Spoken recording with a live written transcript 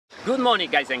Good morning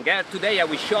guys and girls. Today I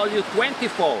will show you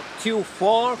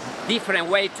 24 different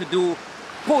ways to do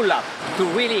pull-up to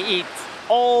really hit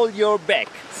all your back.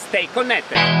 Stay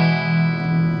connected.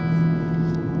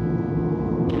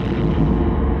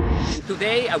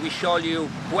 Today I will show you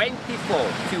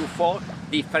 24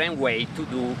 different ways to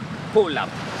do pull-up.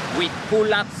 With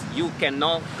pull-ups you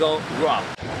cannot go wrong.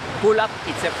 Pull-up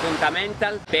is a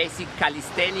fundamental, basic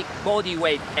calisthenic body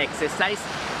weight exercise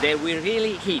that will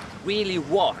really hit, really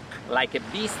work like a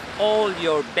beast all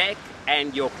your back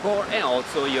and your core and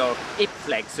also your hip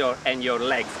flexor and your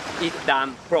legs if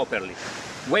done properly.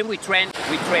 When we train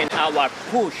our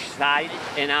push side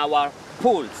and our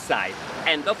pull side,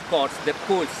 and of course the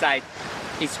pull side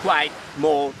is quite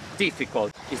more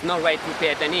difficult. It's not right to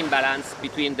create an imbalance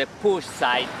between the push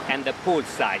side and the pull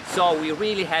side. So we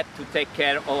really have to take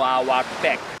care of our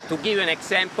back. To give you an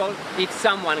example, if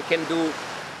someone can do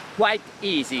quite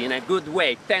easy in a good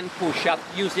way 10 push-ups,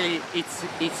 usually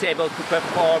it's able to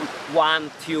perform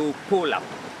 1-2 pull-up.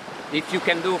 If you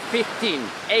can do 15,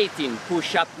 18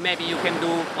 push-up, maybe you can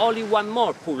do only one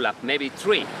more pull-up, maybe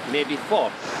 3, maybe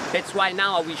 4. That's why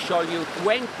now I will show you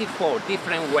 24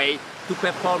 different ways to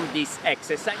perform this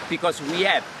exercise, because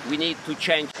we need to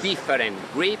change different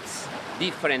grips,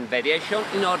 different variation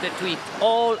in order to hit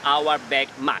all our back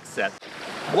muscles.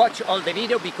 Watch all the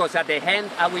video, because at the end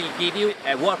I will give you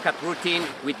a workout routine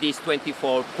with these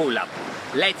 24 pull-ups.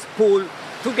 Let's pull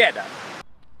together.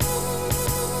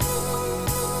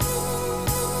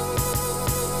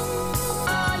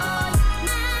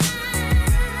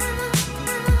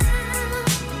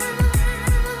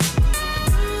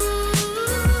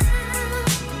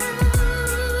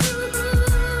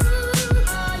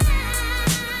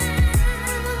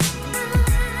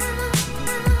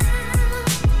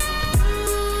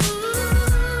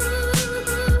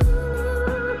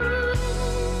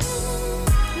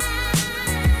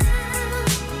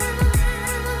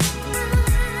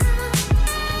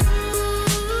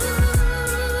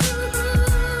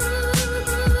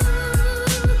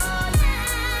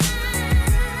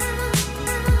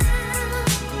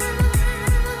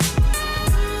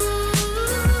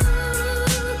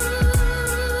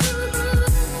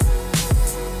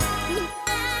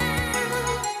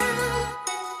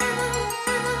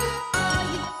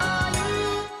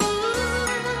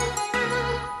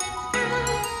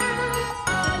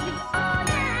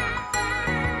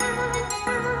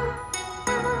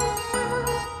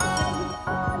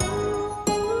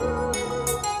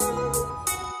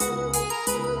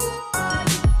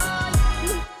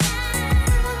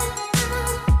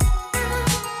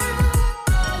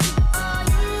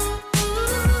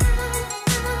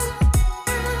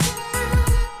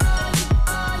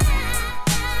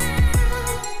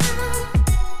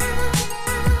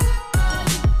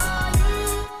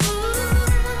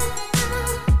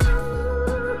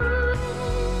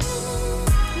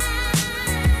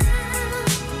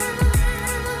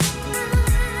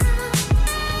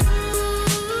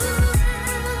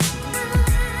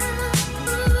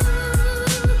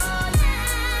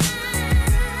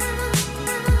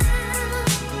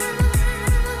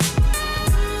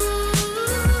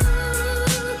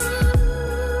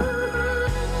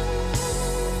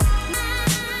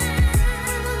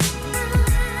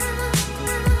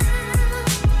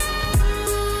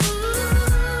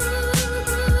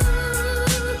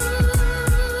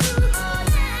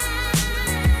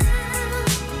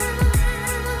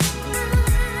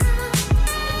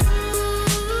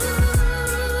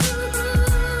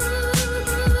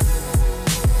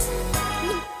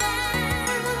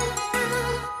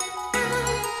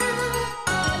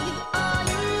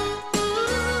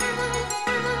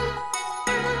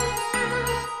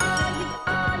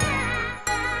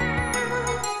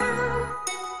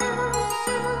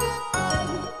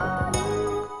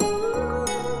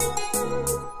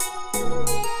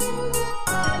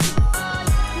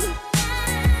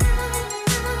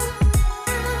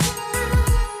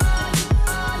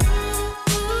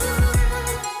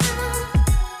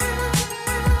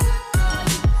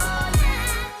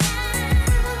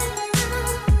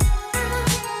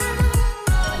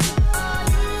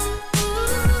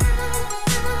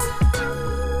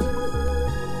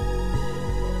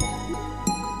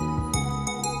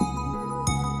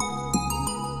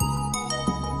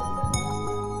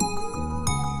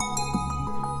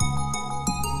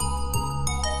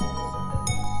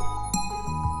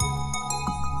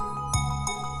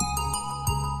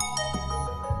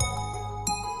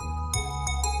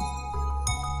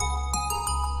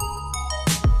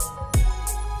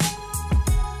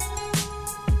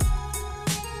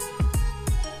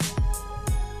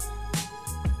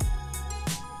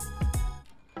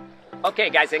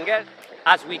 Okay guys and girls,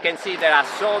 As we can see, there are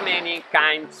so many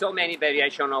kinds, so many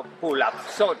variations of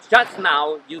pull-ups. So just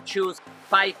now you choose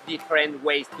 5 different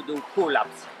ways to do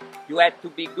pull-ups. You have to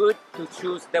be good to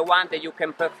choose the one that you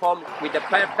can perform with the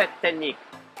perfect technique.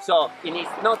 So it needs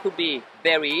not to be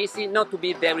very easy, not to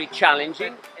be very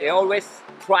challenging. I always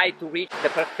try to reach the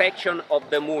perfection of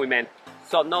the movement,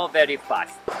 so not very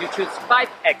fast. You choose 5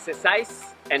 exercises,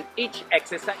 and each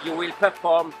exercise you will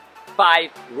perform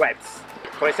 5 reps.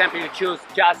 For example, you choose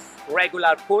just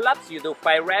regular pull-ups, you do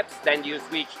 5 reps, then you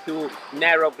switch to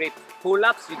narrow grip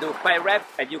pull-ups, you do 5 reps,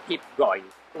 and you keep going.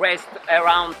 Rest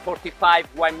around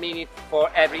 1 minute for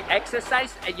every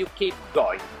exercise, and you keep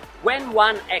going. When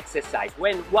one exercise,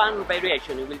 when one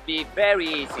variation will be very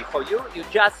easy for you, you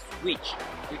just switch,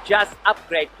 you just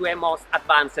upgrade to a most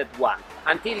advanced one,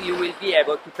 until you will be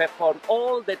able to perform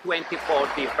all the 24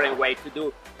 different ways to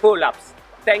do pull-ups.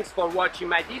 Thanks for watching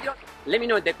my video. Let me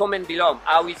know in the comment below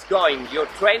how it's going, your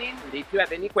training. And if you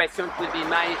have any questions, it will be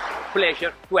my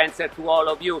pleasure to answer to all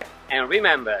of you. And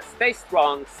remember, stay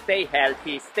strong, stay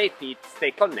healthy, stay fit,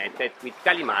 stay connected with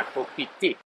CaliMarco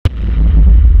PT.